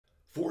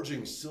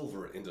Forging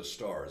Silver into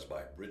Stars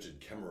by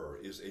Brigid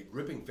Kemmerer is a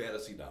gripping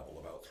fantasy novel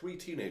about three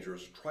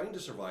teenagers trying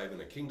to survive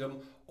in a kingdom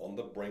on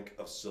the brink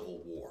of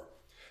civil war.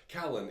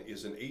 Callan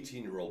is an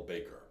 18-year-old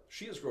baker.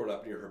 She has grown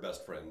up near her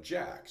best friend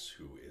Jax,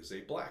 who is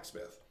a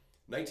blacksmith.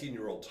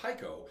 19-year-old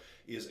Tycho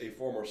is a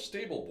former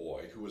stable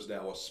boy who is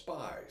now a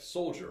spy,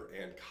 soldier,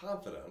 and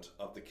confidant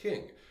of the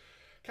king.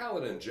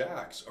 Callan and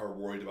Jax are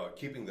worried about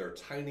keeping their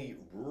tiny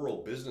rural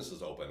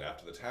businesses open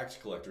after the tax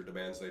collector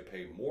demands they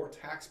pay more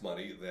tax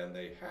money than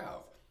they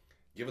have.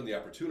 Given the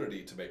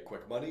opportunity to make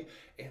quick money,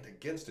 and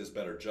against his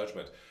better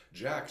judgment,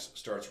 Jax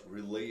starts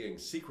relaying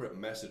secret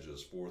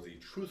messages for the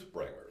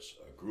Truthbringers,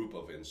 a group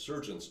of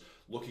insurgents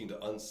looking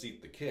to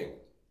unseat the king.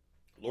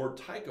 Lord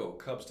Tycho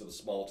comes to the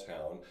small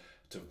town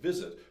to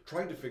visit,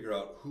 trying to figure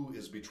out who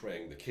is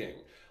betraying the king.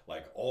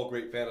 Like all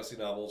great fantasy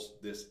novels,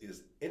 this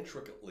is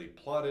intricately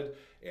plotted,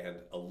 and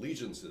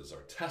allegiances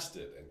are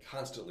tested and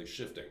constantly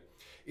shifting.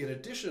 In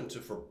addition to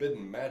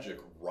forbidden magic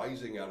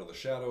rising out of the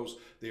shadows,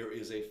 there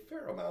is a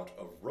fair amount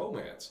of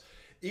romance.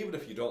 Even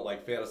if you don't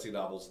like fantasy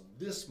novels,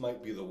 this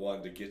might be the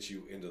one to get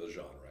you into the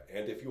genre.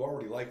 And if you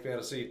already like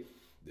fantasy,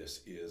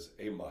 this is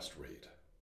a must-read.